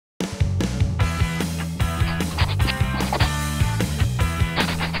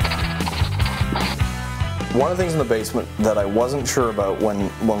One of the things in the basement that I wasn't sure about when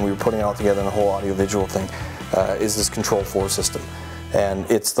we were putting it all together in the whole audio-visual thing is this Control 4 system. And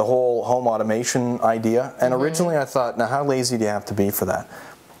it's the whole home automation idea. And originally I thought, now how lazy do you have to be for that?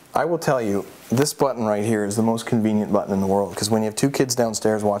 I will tell you, this button right here is the most convenient button in the world, because when you have two kids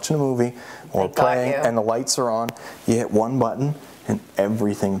downstairs watching a movie or playing and the lights are on, you hit one button and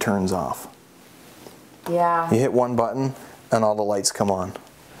everything turns off. Yeah. You hit one button and all the lights come on.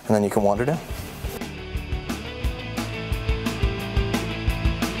 And then you can wander down.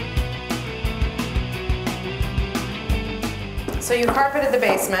 So you carpeted the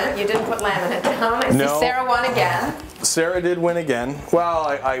basement, you didn't put laminate down. I see Sarah won again. Sarah did win again. Well,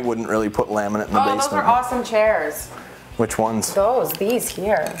 I wouldn't really put laminate in the basement. Oh, those are awesome chairs. Which ones? These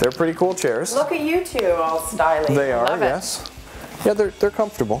here. They're pretty cool chairs. Look at you two, all stylish. They are, yes. Yeah, they're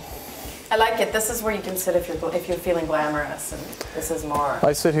comfortable. I like it. This is where you can sit if you're feeling glamorous, and this is more.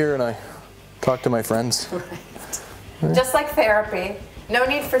 I sit here and I talk to my friends. Right. Just like therapy. No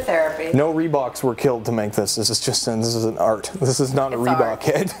need for therapy. No Reeboks were killed to make this. This is an art. This is not a Reebok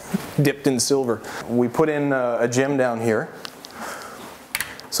head dipped in silver. We put in a gym down here.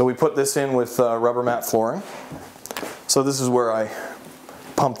 So we put this in with rubber mat flooring. So this is where I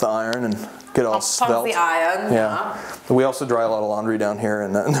pump the iron and get all svelte. Pump the iron. Yeah. We also dry a lot of laundry down here.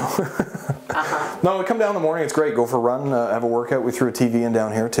 And no, we come down in the morning. It's great. Go for a run. Have a workout. We threw a TV in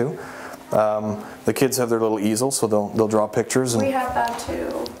down here too. The kids have their little easel, so they'll draw pictures. And we have that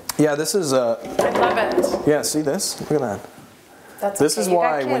too. Yeah, this is. I love it. Yeah, see this? Look at that. That's this is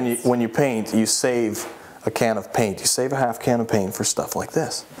why when you paint, you save a can of paint. You save a half can of paint for stuff like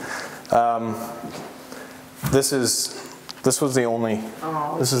this. This was the only.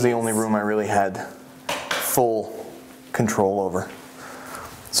 Oh, this is the only room I really had full control over.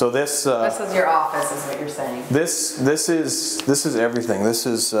 So this is your office, is what you're saying. This is everything. This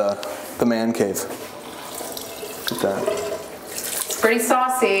is the man cave. Look at that. Pretty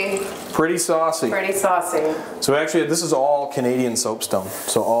saucy. Pretty saucy. Pretty saucy. So actually, this is all Canadian soapstone.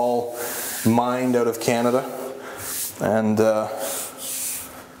 So all mined out of Canada, and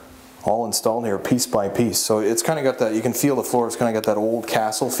all installed here piece by piece. So it's kind of got that. You can feel the floor. It's kind of got that old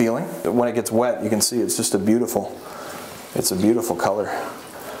castle feeling. When it gets wet, you can see it's just a beautiful. It's a beautiful color.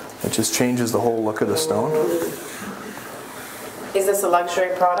 It just changes the whole look of the stone. Is this a luxury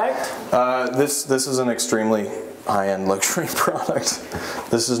product? This is an extremely high-end luxury product.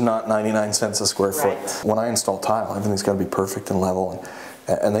 This is not 99 cents a square foot. Right. When I install tile, everything's got to be perfect and level,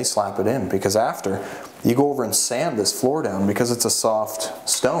 and they slap it in, because after you go over and sand this floor down, because it's a soft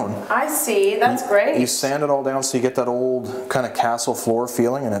stone. I see. That's great. You sand it all down so you get that old kind of castle floor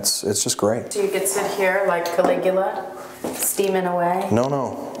feeling, and it's just great. So you could sit here like Caligula, steaming away?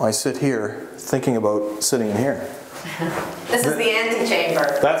 No. I sit here thinking about sitting in here. This is the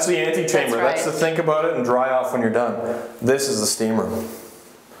antechamber. That's the antechamber. That's right. That's to think about it and dry off when you're done. This is the steam room.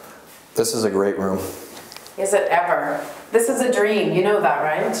 This is a great room. Is it ever? This is a dream. You know that,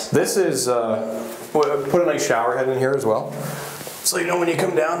 right? This is, put a nice shower head in here as well. So you know when you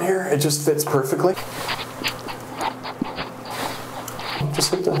come down here, it just fits perfectly.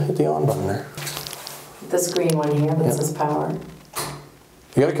 Just hit the on button there. This green one here, this is power.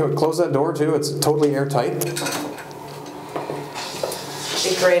 You gotta close that door too. It's totally airtight.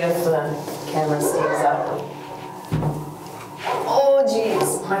 It'd be great if the camera steams up. Oh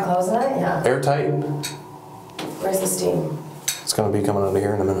jeez, am I closing it? Yeah. Airtight. Where's the steam? It's gonna be coming out of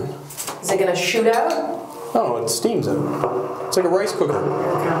here in a minute. Is it gonna shoot out? Oh, it steams out. It's like a rice cooker. Here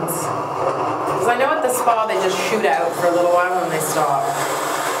it comes. Because I know at the spa they just shoot out for a little while and they stop.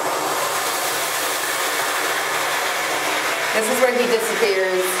 This is where he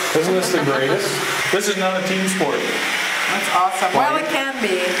disappears. Isn't this the greatest? This is not a team sport. That's awesome. Well, it can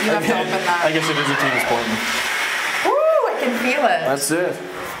be. You have to open that. I guess it is a team sport. Woo, I can feel it. That's it.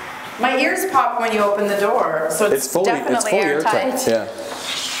 My ears pop when you open the door, so it's definitely airtight. Yeah.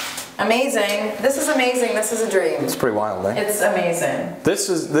 Amazing. This is amazing. This is a dream. It's pretty wild, eh? It's amazing. This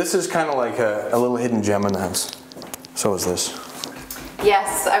is kind of like a little hidden gem in the house. So is this.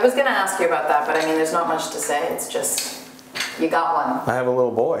 Yes, I was going to ask you about that, but I mean, there's not much to say. It's just... You got one. I have a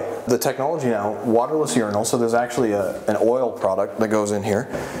little boy. The technology now, waterless urinal, so there's actually an oil product that goes in here.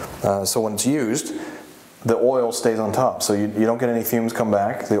 So when it's used, the oil stays on top. So you don't get any fumes come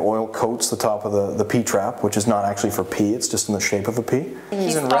back. The oil coats the top of the pee trap, which is not actually for pee, it's just in the shape of a pee.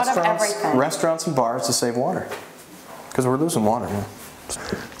 He's in restaurants and bars to save water. Because we're losing water. Yeah.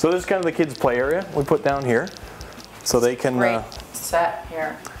 So this is kind of the kids' play area we put down here. So they can... Great set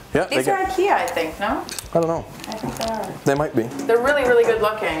here. Yeah, These are IKEA, I think, no? I don't know. I think they are. They might be. They're really, really good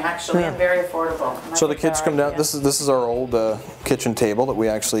looking, actually, and very affordable. And So the kids come down. This is our old kitchen table that we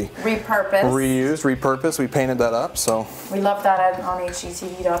actually repurposed. We painted that up. So we love that on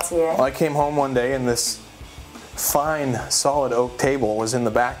HGTV.ca. I came home one day and this fine solid oak table was in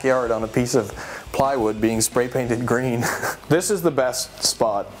the backyard on a piece of plywood being spray painted green. This is the best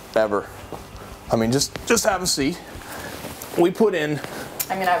spot ever. I mean, just have a seat. We put in.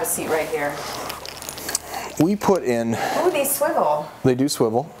 I'm gonna have a seat right here. We put in. Oh, they swivel. They do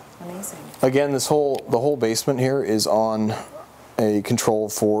swivel. Amazing. Again, the whole basement here is on a control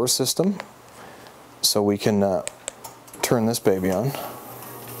 4 system, so we can turn this baby on.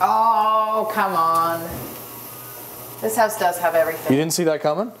 Oh, come on. This house does have everything. You didn't see that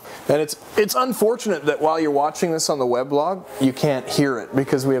coming? And it's unfortunate that while you're watching this on the weblog, you can't hear it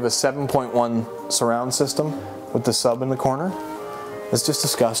because we have a 7.1 surround system with the sub in the corner. It's just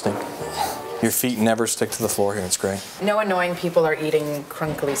disgusting. Your feet never stick to the floor here. It's great. No annoying people are eating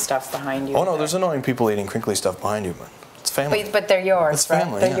crinkly stuff behind you. Oh no, there's annoying people eating crinkly stuff behind you, but it's family. But they're yours, it's right?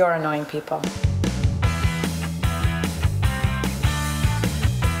 family, They're yeah. your annoying people.